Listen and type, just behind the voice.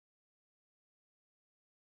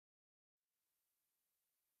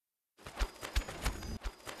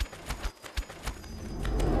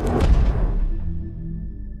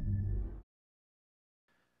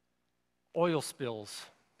Oil spills,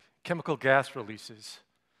 chemical gas releases,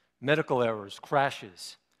 medical errors,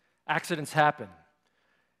 crashes, accidents happen.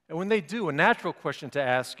 And when they do, a natural question to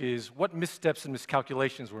ask is, what missteps and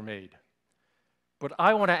miscalculations were made? But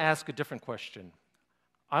I want to ask a different question.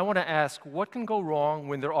 I want to ask, what can go wrong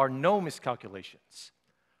when there are no miscalculations?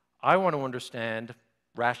 I want to understand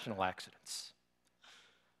rational accidents.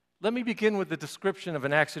 Let me begin with the description of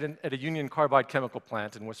an accident at a Union Carbide chemical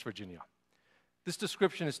plant in West Virginia. This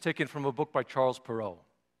description is taken from a book by Charles Perrault.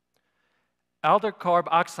 Aldecarb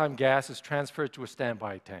oxime gas is transferred to a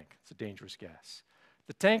standby tank. It's a dangerous gas.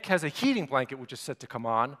 The tank has a heating blanket which is set to come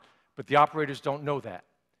on, but the operators don't know that.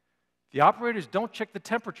 The operators don't check the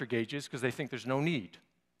temperature gauges because they think there's no need.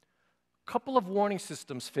 A couple of warning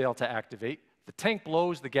systems fail to activate. The tank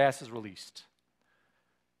blows, the gas is released.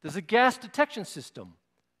 There's a gas detection system,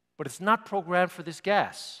 but it's not programmed for this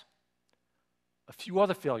gas. A few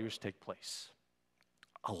other failures take place.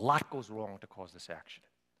 A lot goes wrong to cause this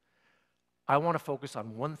accident. I want to focus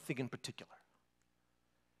on one thing in particular.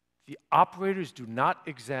 The operators do not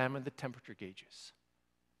examine the temperature gauges.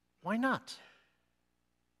 Why not?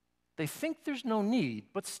 They think there's no need,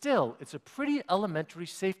 but still, it's a pretty elementary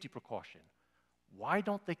safety precaution. Why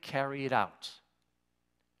don't they carry it out?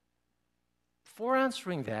 Before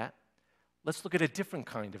answering that, let's look at a different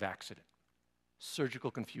kind of accident: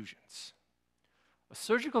 surgical confusions. A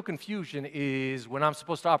surgical confusion is when I'm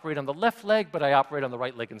supposed to operate on the left leg, but I operate on the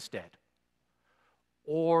right leg instead.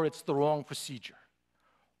 Or it's the wrong procedure.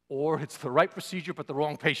 Or it's the right procedure, but the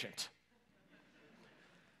wrong patient.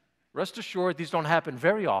 Rest assured, these don't happen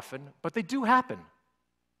very often, but they do happen.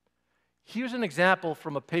 Here's an example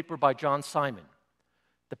from a paper by John Simon.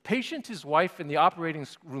 The patient, his wife, and the operating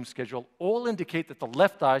room schedule all indicate that the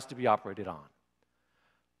left eye is to be operated on.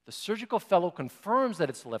 The surgical fellow confirms that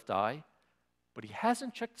it's the left eye, but he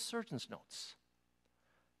hasn't checked the surgeon's notes.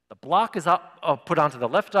 The block is put onto the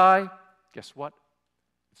left eye. Guess what?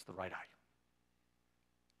 It's the right eye.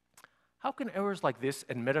 How can errors like this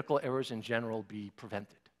and medical errors in general be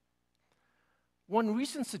prevented? One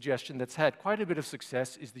recent suggestion that's had quite a bit of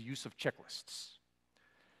success is the use of checklists.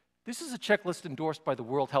 This is a checklist endorsed by the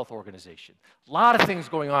World Health Organization. A lot of things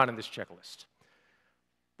going on in this checklist.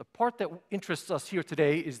 The part that interests us here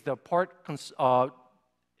today is the part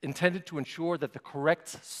intended to ensure that the correct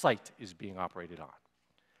site is being operated on.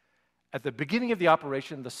 At the beginning of the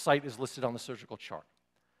operation, the site is listed on the surgical chart.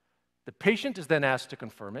 The patient is then asked to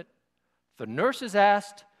confirm it. The nurse is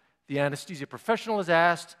asked, the anesthesia professional is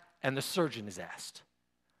asked, and the surgeon is asked.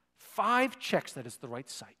 5 checks that it's the right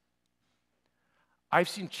site. I've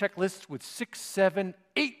seen checklists with 6, 7,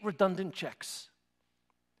 8 redundant checks.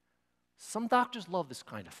 Some doctors love this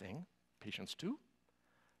kind of thing. Patients do.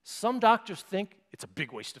 Some doctors think it's a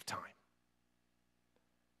big waste of time.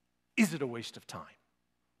 Is it a waste of time?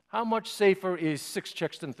 How much safer is 6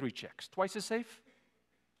 checks than 3 checks? Twice as safe?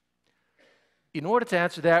 In order to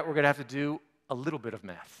answer that, we're going to have to do a little bit of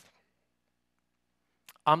math.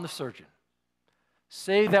 I'm the surgeon.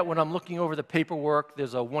 Say that when I'm looking over the paperwork,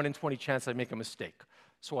 there's a 1 in 20 chance I make a mistake.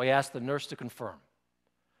 So I ask the nurse to confirm.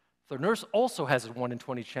 The nurse also has a 1 in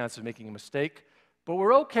 20 chance of making a mistake, but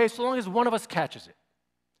we're okay so long as one of us catches it.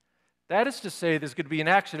 That is to say, there's going to be an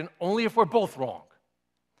accident only if we're both wrong.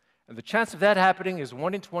 And the chance of that happening is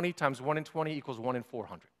 1 in 20 times 1 in 20 equals 1 in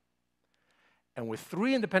 400. And with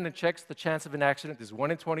 3 independent checks, the chance of an accident is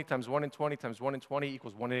 1 in 20 times 1 in 20 times 1 in 20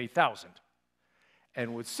 equals 1 in 8,000.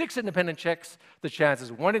 And with 6 independent checks, the chance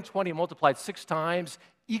is 1 in 20 multiplied 6 times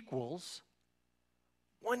equals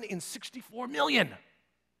 1 in 64 million.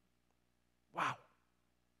 Wow.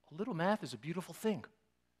 A little math is a beautiful thing.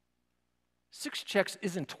 6 checks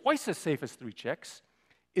isn't twice as safe as 3 checks.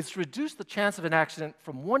 It's reduced the chance of an accident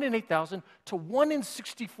from 1 in 8,000 to 1 in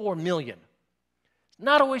 64 million.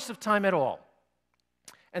 Not a waste of time at all.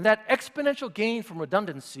 And that exponential gain from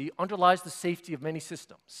redundancy underlies the safety of many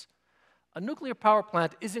systems. A nuclear power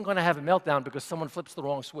plant isn't going to have a meltdown because someone flips the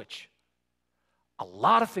wrong switch. A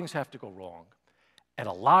lot of things have to go wrong, and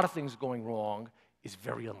a lot of things going wrong is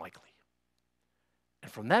very unlikely. And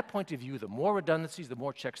from that point of view, the more redundancies, the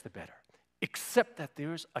more checks, the better. Except that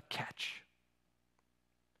there's a catch.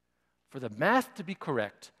 For the math to be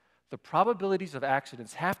correct, the probabilities of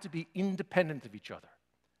accidents have to be independent of each other.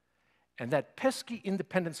 And that pesky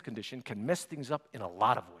independence condition can mess things up in a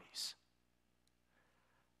lot of ways.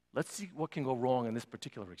 Let's see what can go wrong in this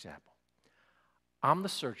particular example. I'm the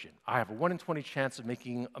surgeon. I have a 1 in 20 chance of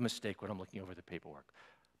making a mistake when I'm looking over the paperwork.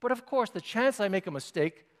 But of course, the chance I make a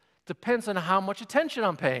mistake depends on how much attention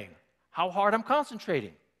I'm paying, how hard I'm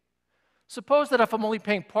concentrating. Suppose that if I'm only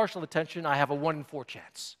paying partial attention, I have a 1 in 4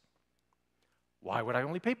 chance. Why would I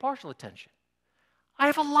only pay partial attention? I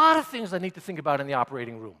have a lot of things I need to think about in the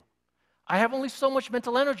operating room. I have only so much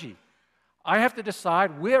mental energy. I have to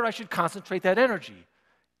decide where I should concentrate that energy,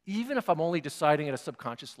 even if I'm only deciding at a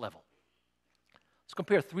subconscious level. Let's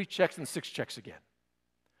compare 3 checks and 6 checks again.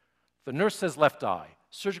 The nurse says left eye.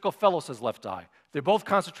 Surgical fellow says left eye. They're both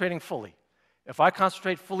concentrating fully. If I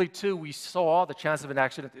concentrate fully too, we saw the chance of an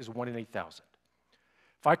accident is 1 in 8,000.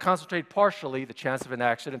 If I concentrate partially, the chance of an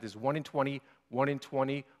accident is 1 in 20, 1 in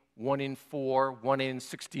 20, 1 in 4, 1 in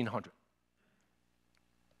 1,600.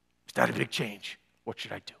 Is that a big change? What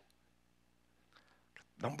should I do?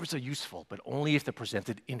 Numbers are useful, but only if they're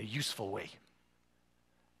presented in a useful way.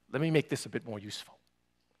 Let me make this a bit more useful.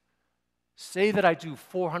 Say that I do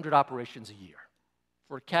 400 operations a year.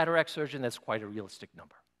 For a cataract surgeon, that's quite a realistic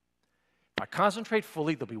number. If I concentrate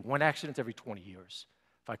fully, there'll be 1 accident every 20 years.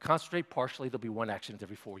 If I concentrate partially, there'll be 1 accident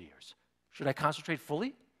every 4 years. Should I concentrate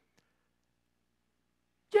fully?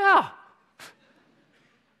 Yeah.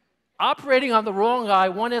 Operating on the wrong eye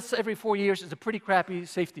once every 4 years is a pretty crappy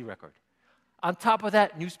safety record. On top of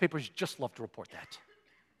that, newspapers just love to report that.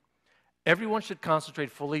 Everyone should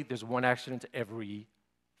concentrate fully. There's 1 accident every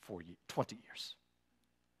 20 years.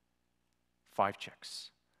 5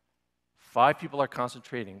 checks. 5 people are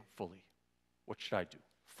concentrating fully. What should I do?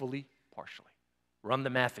 Fully, partially. Run the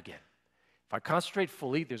math again. If I concentrate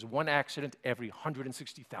fully, there's 1 accident every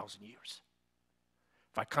 160,000 years.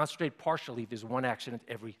 If I concentrate partially, there's 1 accident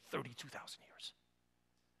every 32,000 years.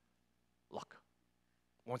 Look,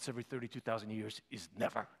 once every 32,000 years is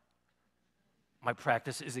never. My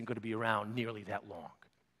practice isn't going to be around nearly that long.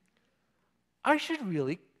 I should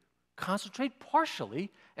really concentrate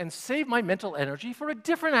partially and save my mental energy for a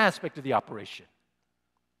different aspect of the operation.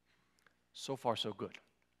 So far, so good.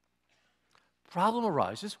 Problem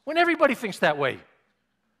arises when everybody thinks that way.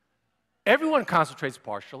 Everyone concentrates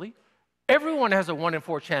partially. Everyone has a 1 in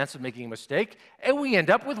 4 chance of making a mistake, and we end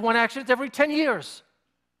up with 1 accident every 10 years.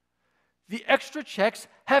 The extra checks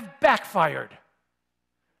have backfired.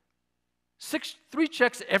 3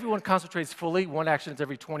 checks, everyone concentrates fully, 1 accident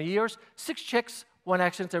every 20 years. 6 checks, 1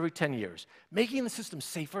 accident every 10 years. Making the system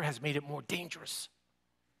safer has made it more dangerous.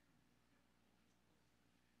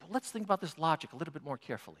 But let's think about this logic a little bit more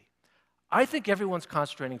carefully. I think everyone's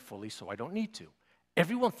concentrating fully, so I don't need to.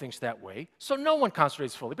 Everyone thinks that way, so no one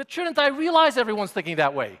concentrates fully. But shouldn't I realize everyone's thinking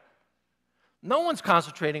that way? No one's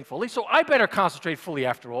concentrating fully, so I better concentrate fully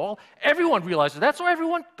after all. Everyone realizes that, so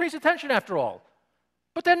everyone pays attention after all.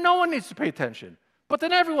 But then no one needs to pay attention. But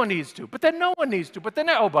then everyone needs to. But then no one needs to. But then,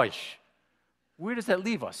 oh boy. Where does that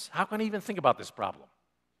leave us? How can I even think about this problem?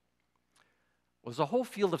 Well, there's a whole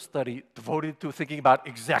field of study devoted to thinking about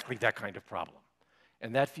exactly that kind of problem.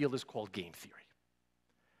 And that field is called game theory.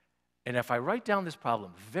 And if I write down this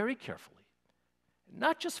problem very carefully,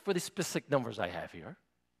 not just for the specific numbers I have here,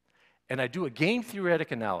 and I do a game theoretic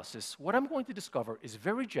analysis, what I'm going to discover is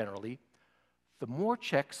very generally, the more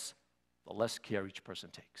checks, the less care each person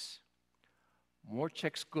takes. More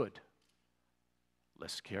checks good,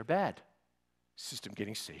 less care bad. System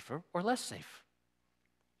getting safer or less safe.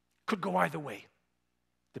 Could go either way.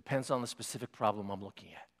 Depends on the specific problem I'm looking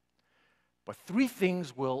at. But 3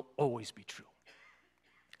 things will always be true.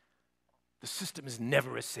 The system is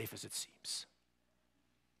never as safe as it seems.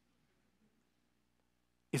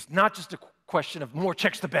 It's not just a question of more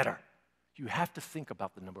checks the better. You have to think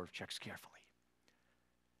about the number of checks carefully.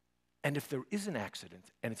 And if there is an accident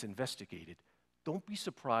and it's investigated, don't be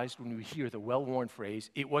surprised when you hear the well-worn phrase,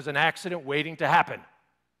 "It was an accident waiting to happen."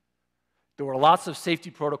 There were lots of safety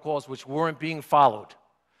protocols which weren't being followed.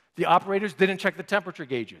 The operators didn't check the temperature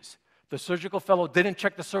gauges. The surgical fellow didn't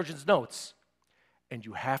check the surgeon's notes. And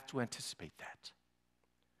you have to anticipate that.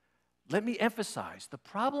 Let me emphasize, the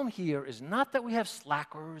problem here is not that we have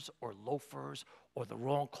slackers or loafers or the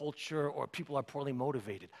wrong culture or people are poorly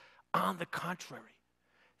motivated. On the contrary,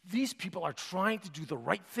 these people are trying to do the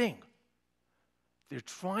right thing. They're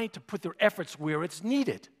trying to put their efforts where it's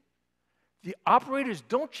needed. The operators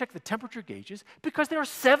don't check the temperature gauges because there are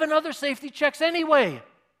 7 other safety checks anyway.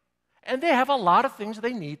 And they have a lot of things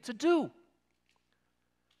they need to do.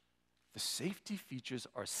 The safety features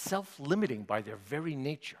are self-limiting by their very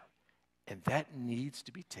nature, and that needs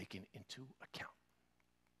to be taken into account.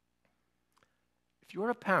 If you're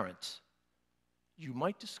a parent, you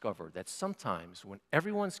might discover that sometimes when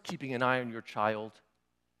everyone's keeping an eye on your child,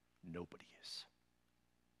 nobody is.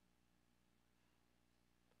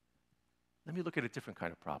 Let me look at a different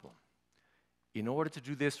kind of problem. In order to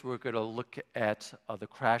do this, we're going to look at the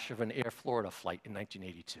crash of an Air Florida flight in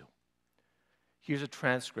 1982. Here's a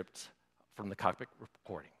transcript from the cockpit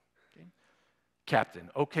recording. Okay? Captain,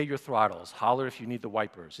 okay your throttles. Holler if you need the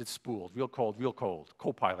wipers. It's spooled. Real cold, real cold.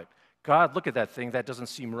 Co-pilot, God, look at that thing. That doesn't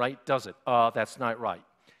seem right, does it? That's not right.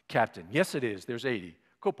 Captain, yes, it is. There's 80.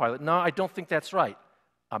 Co-pilot, no, I don't think that's right.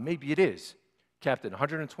 Maybe it is. Captain,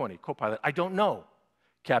 120. Co-pilot, I don't know.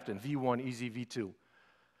 Captain, V1, easy, V2.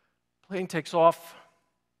 Plane takes off.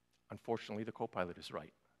 Unfortunately, the co-pilot is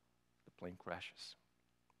right. The plane crashes.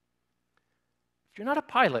 If you're not a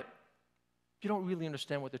pilot, you don't really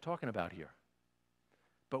understand what they're talking about here.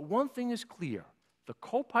 But one thing is clear. The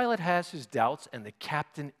co-pilot has his doubts, and the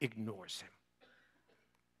captain ignores him.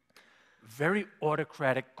 Very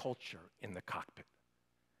autocratic culture in the cockpit.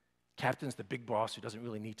 Captain's the big boss who doesn't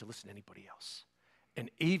really need to listen to anybody else. An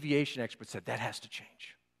aviation expert said that has to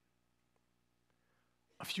change.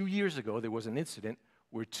 A few years ago, there was an incident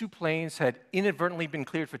where two planes had inadvertently been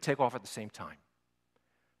cleared for takeoff at the same time.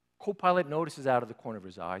 Co-pilot notices out of the corner of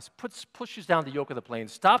his eyes, pushes down the yoke of the plane,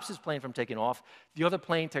 stops his plane from taking off. The other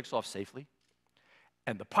plane takes off safely.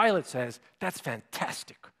 And the pilot says, that's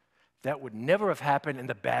fantastic. That would never have happened in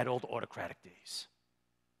the bad old autocratic days.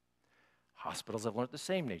 Hospitals have learned the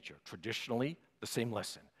same nature. Traditionally, the same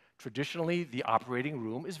lesson. Traditionally, the operating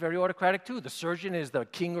room is very autocratic too. The surgeon is the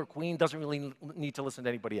king or queen, doesn't really need to listen to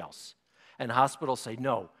anybody else. And hospitals say,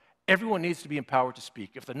 no, everyone needs to be empowered to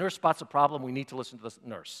speak. If the nurse spots a problem, we need to listen to the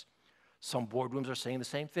nurse. Some boardrooms are saying the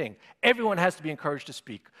same thing. Everyone has to be encouraged to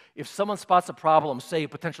speak. If someone spots a problem, say a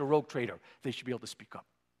potential rogue trader, they should be able to speak up.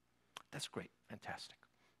 That's great, fantastic.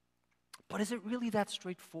 But is it really that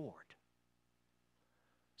straightforward?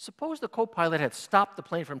 Suppose the co-pilot had stopped the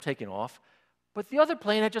plane from taking off, but the other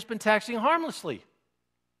plane had just been taxiing harmlessly.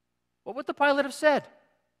 What would the pilot have said?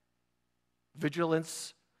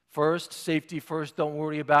 Vigilance first, safety first, don't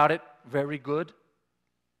worry about it, very good?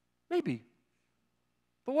 Maybe.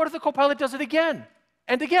 But what if the co-pilot does it again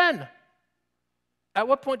and again? At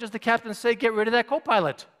what point does the captain say, get rid of that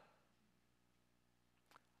co-pilot?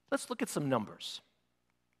 Let's look at some numbers.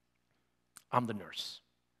 I'm the nurse.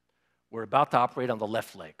 We're about to operate on the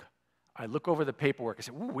left leg. I look over the paperwork. I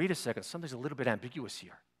say, ooh, wait a second, something's a little bit ambiguous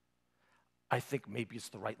here. I think maybe it's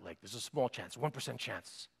the right leg. There's a small chance, 1%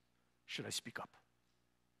 chance. Should I speak up?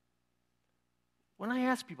 When I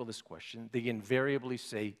ask people this question, they invariably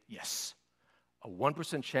say yes. A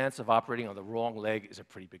 1% chance of operating on the wrong leg is a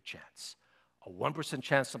pretty big chance. A 1%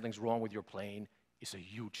 chance something's wrong with your plane is a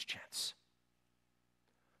huge chance.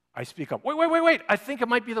 I speak up, wait, I think it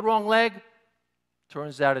might be the wrong leg.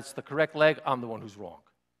 Turns out it's the correct leg, I'm the one who's wrong.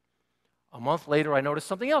 A month later, I notice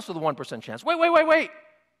something else with a 1% chance. Wait,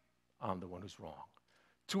 I'm the one who's wrong.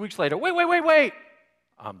 2 weeks later, wait,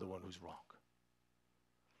 I'm the one who's wrong.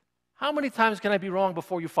 How many times can I be wrong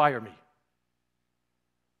before you fire me?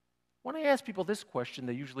 When I ask people this question,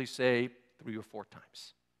 they usually say 3 or 4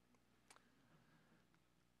 times.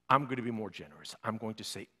 I'm going to be more generous. I'm going to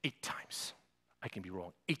say 8 times. I can be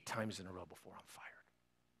wrong 8 times in a row before I'm fired.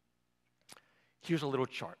 Here's a little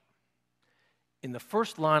chart. In the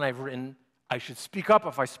first line I've written, I should speak up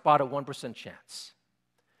if I spot a 1% chance.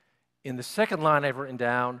 In the second line I've written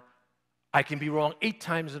down, I can be wrong 8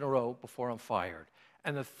 times in a row before I'm fired.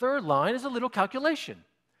 And the third line is a little calculation.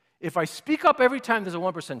 If I speak up every time there's a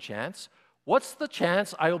 1% chance, what's the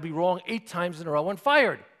chance I will be wrong 8 times in a row and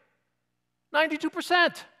fired?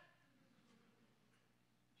 92%.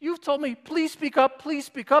 You've told me, please speak up,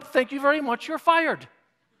 thank you very much, you're fired.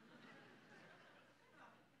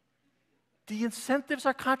 The incentives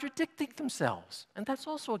are contradicting themselves, and that's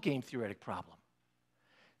also a game theoretic problem.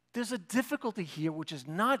 There's a difficulty here which is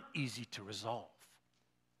not easy to resolve.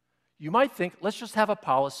 You might think, let's just have a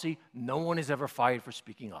policy, no one is ever fired for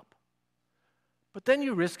speaking up. But then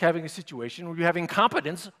you risk having a situation where you have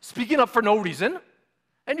incompetence speaking up for no reason,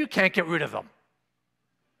 and you can't get rid of them.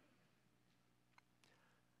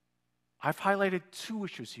 I've highlighted 2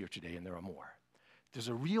 issues here today, and there are more. There's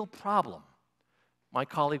a real problem. My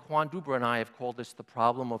colleague Juan Dubra and I have called this the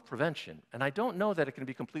problem of prevention, and I don't know that it can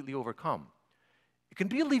be completely overcome. It can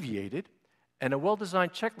be alleviated, and a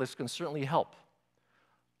well-designed checklist can certainly help.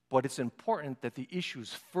 But it's important that the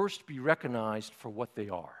issues first be recognized for what they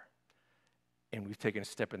are. And we've taken a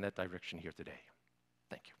step in that direction here today.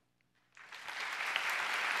 Thank you.